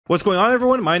What's going on,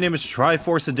 everyone? My name is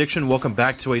Triforce Addiction. Welcome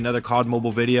back to another COD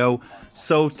mobile video.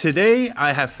 So today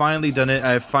I have finally done it.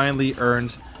 I have finally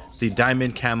earned the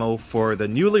diamond camo for the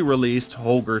newly released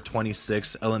HOLGER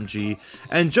 26 LMG,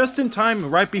 and just in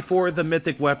time right before the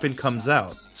mythic weapon comes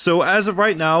out. So as of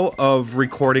right now of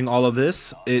recording all of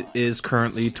this, it is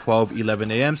currently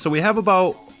 12:11 a.m. so we have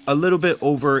about a little bit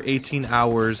over 18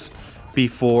 hours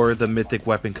before the mythic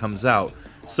weapon comes out.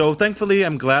 So thankfully,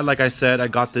 I'm glad, like I said, I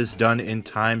got this done in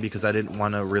time because I didn't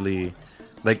want to really,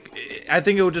 I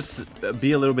think it would just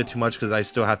be a little bit too much because I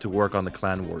still have to work on the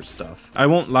Clan Wars stuff. I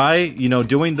won't lie, you know,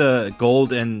 doing the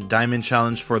gold and diamond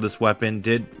challenge for this weapon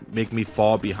did make me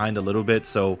fall behind a little bit.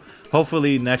 So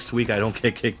hopefully next week I don't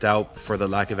get kicked out for the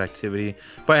lack of activity.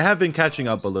 But I have been catching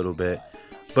up a little bit.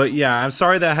 But yeah, I'm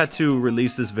sorry that I had to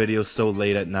release this video so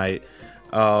late at night.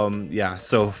 Yeah,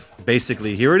 so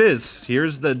basically here it is.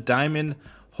 Here's the diamond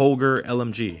HOLGER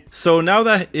LMG. So now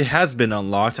that it has been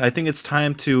unlocked, I think it's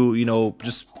time to, you know,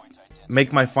 just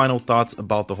make my final thoughts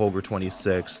about the HOLGER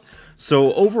 26.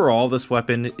 So overall, this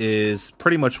weapon is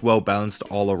pretty much well balanced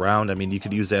all around. I mean, you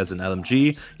could use it as an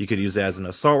LMG, you could use it as an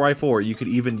assault rifle, or you could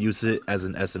even use it as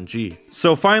an SMG.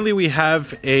 So finally, we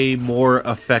have a more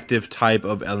effective type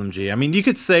of LMG. I mean, you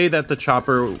could say that the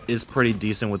chopper is pretty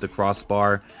decent with the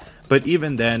crossbar, but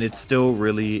even then, it still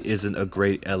really isn't a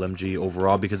great LMG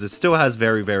overall because it still has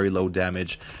very, very low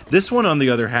damage. This one, on the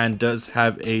other hand, does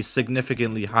have a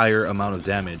significantly higher amount of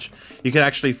damage. You can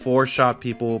actually 4-shot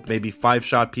people, maybe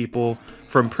 5-shot people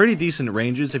from pretty decent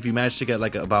ranges. If you manage to get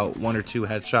like about 1 or 2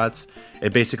 headshots,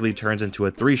 it basically turns into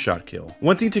a 3-shot kill.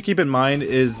 One thing to keep in mind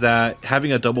is that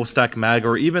having a double stack mag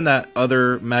or even that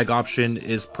other mag option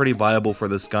is pretty viable for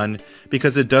this gun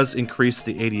because it does increase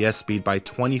the ADS speed by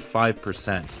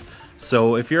 25%.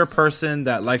 So if you're a person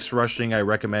that likes rushing, I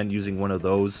recommend using one of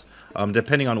those,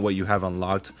 depending on what you have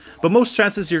unlocked. But most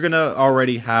chances you're gonna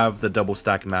already have the double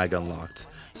stack mag unlocked.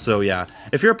 So yeah,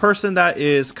 if you're a person that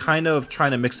is kind of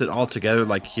trying to mix it all together,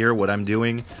 like here, what I'm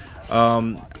doing,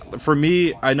 for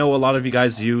me, I know a lot of you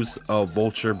guys use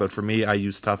Vulture, but for me, I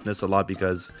use Toughness a lot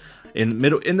because in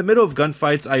the middle of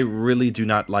gunfights, I really do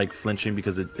not like flinching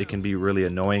because it can be really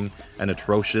annoying and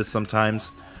atrocious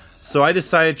sometimes. So I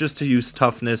decided just to use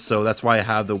Toughness, so that's why I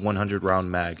have the 100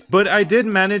 round mag. But I did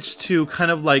manage to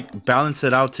kind of like balance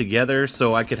it out together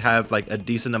so I could have like a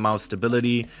decent amount of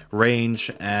stability, range,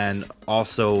 and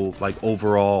also like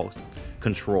overall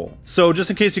control. So just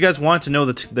in case you guys want to know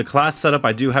the class setup,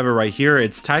 I do have it right here.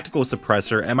 It's Tactical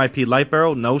Suppressor, MIP Light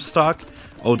Barrel, No Stock,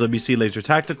 OWC Laser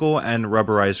Tactical, and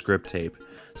Rubberized Grip Tape.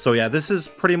 So yeah, this is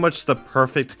pretty much the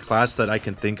perfect class that I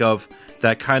can think of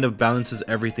that kind of balances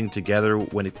everything together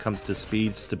when it comes to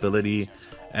speed, stability,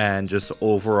 and just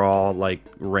overall like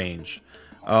range.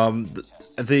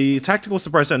 The Tactical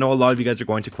Suppressor, I know a lot of you guys are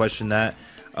going to question that.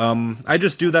 I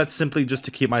just do that simply just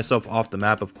to keep myself off the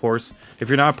map, of course. If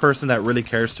you're not a person that really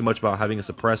cares too much about having a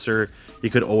suppressor, you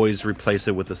could always replace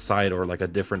it with a sight or like a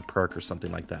different perk or something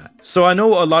like that. So I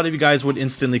know a lot of you guys would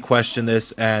instantly question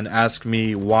this and ask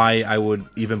me why I would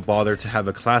even bother to have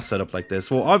a class setup like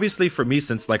this. Well, obviously for me,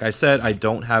 since like I said, I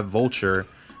don't have Vulture,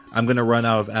 I'm gonna run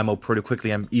out of ammo pretty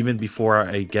quickly, and even before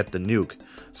I get the nuke.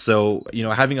 So, you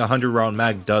know, having a 100 round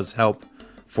mag does help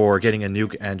for getting a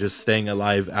nuke and just staying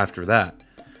alive after that.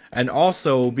 And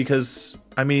also because,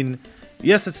 I mean,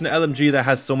 yes, it's an LMG that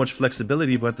has so much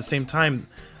flexibility, but at the same time,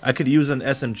 I could use an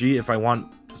SMG if I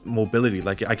want mobility.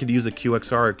 Like, I could use a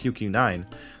QXR or QQ9.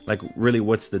 Like, really,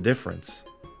 what's the difference?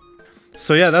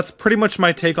 So yeah, that's pretty much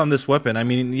my take on this weapon. I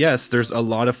mean, yes, there's a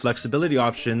lot of flexibility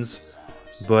options,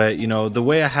 but you know, the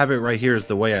way I have it right here is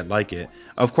the way I like it.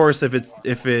 Of course, if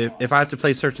I have to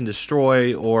play Search and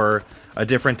Destroy or a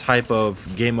different type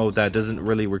of game mode that doesn't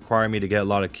really require me to get a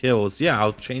lot of kills, yeah,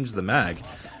 I'll change the mag.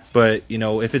 But you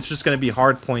know, if it's just going to be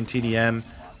hardpoint TDM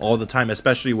all the time,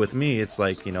 especially with me, it's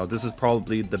like, you know, this is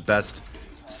probably the best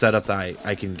setup that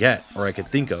I can get, or I could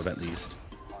think of at least.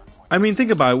 I mean, think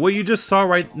about it, what you just saw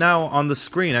right now on the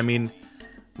screen. I mean,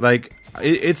 like,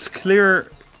 it's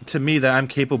clear to me that I'm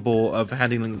capable of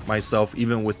handling myself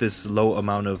even with this low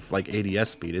amount of like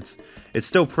ADS speed. It's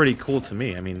still pretty cool to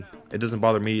me. I mean, it doesn't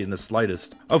bother me in the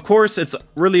slightest. Of course, it's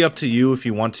really up to you if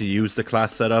you want to use the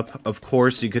class setup. Of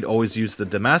course, you could always use the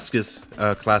Damascus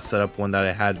class setup, one that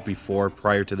I had before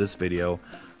prior to this video.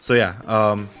 So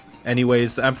yeah,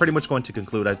 anyways, I'm pretty much going to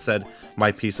conclude. I'd said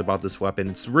my piece about this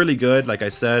weapon. It's really good, like I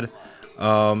said.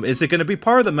 Is it going to be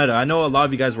part of the meta? I know a lot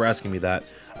of you guys were asking me that.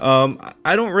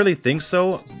 I don't really think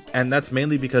so, and that's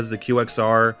mainly because the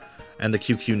QXR and the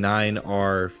QQ9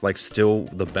 are like still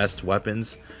the best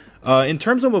weapons. In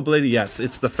terms of mobility, yes,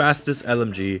 it's the fastest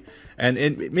LMG, and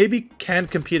it maybe can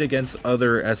compete against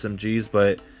other SMGs,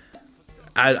 but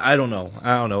I don't know.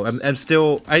 I don't know. I'm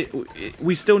still,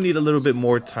 we still need a little bit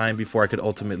more time before I could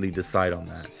ultimately decide on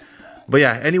that. But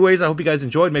yeah, anyways, I hope you guys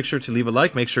enjoyed. Make sure to leave a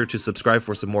like, make sure to subscribe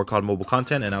for some more COD Mobile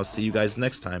content, and I'll see you guys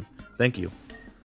next time. Thank you.